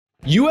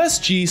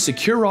USG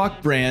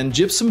Securock brand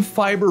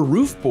Gypsum-Fiber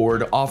roof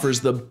board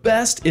offers the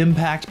best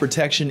impact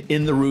protection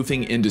in the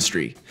roofing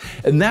industry.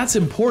 And that's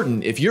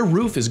important if your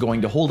roof is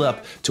going to hold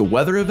up to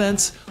weather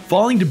events,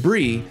 falling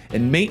debris,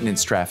 and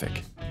maintenance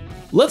traffic.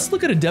 Let's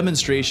look at a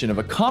demonstration of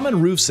a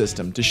common roof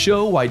system to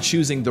show why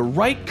choosing the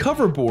right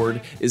cover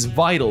board is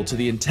vital to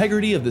the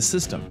integrity of the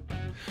system.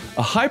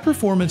 A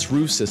high-performance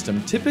roof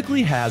system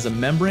typically has a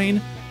membrane,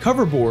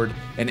 cover board,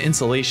 and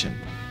insulation.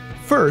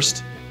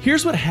 First,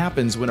 here's what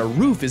happens when a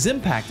roof is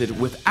impacted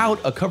without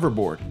a cover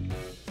board.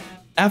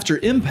 After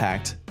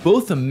impact,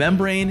 both the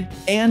membrane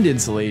and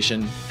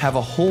insulation have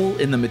a hole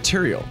in the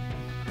material.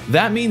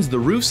 That means the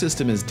roof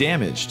system is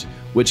damaged,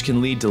 which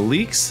can lead to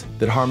leaks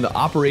that harm the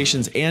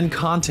operations and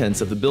contents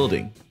of the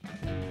building.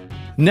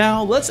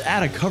 Now let's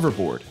add a cover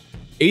board.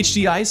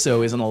 HD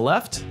ISO is on the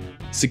left,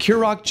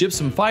 Securock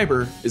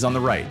Gypsum-Fiber is on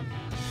the right.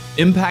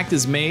 Impact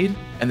is made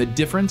and the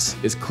difference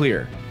is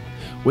clear.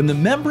 When the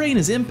membrane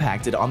is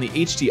impacted on the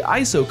HD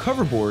ISO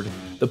cover board,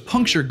 the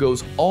puncture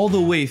goes all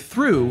the way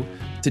through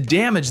to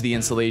damage the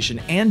insulation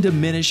and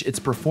diminish its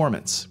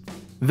performance.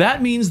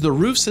 That means the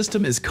roof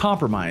system is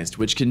compromised,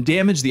 which can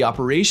damage the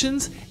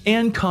operations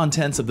and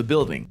contents of the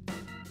building.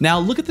 Now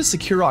look at the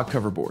Securock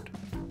cover board.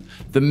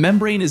 The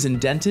membrane is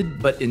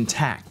indented but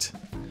intact,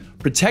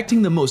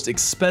 protecting the most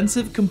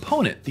expensive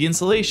component, the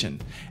insulation,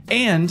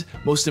 and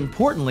most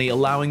importantly,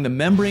 allowing the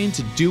membrane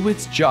to do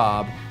its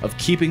job of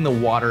keeping the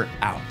water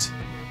out.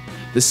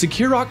 The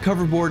Securock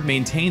cover board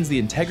maintains the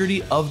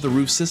integrity of the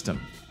roof system.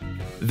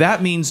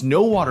 That means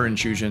no water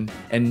intrusion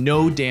and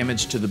no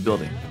damage to the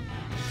building.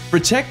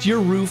 Protect your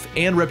roof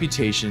and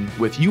reputation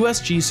with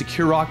USG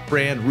Securock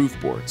Brand Roof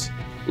Boards.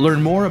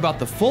 Learn more about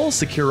the full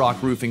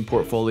Securock roofing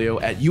portfolio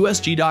at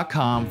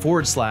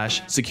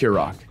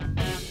usg.com/Securock.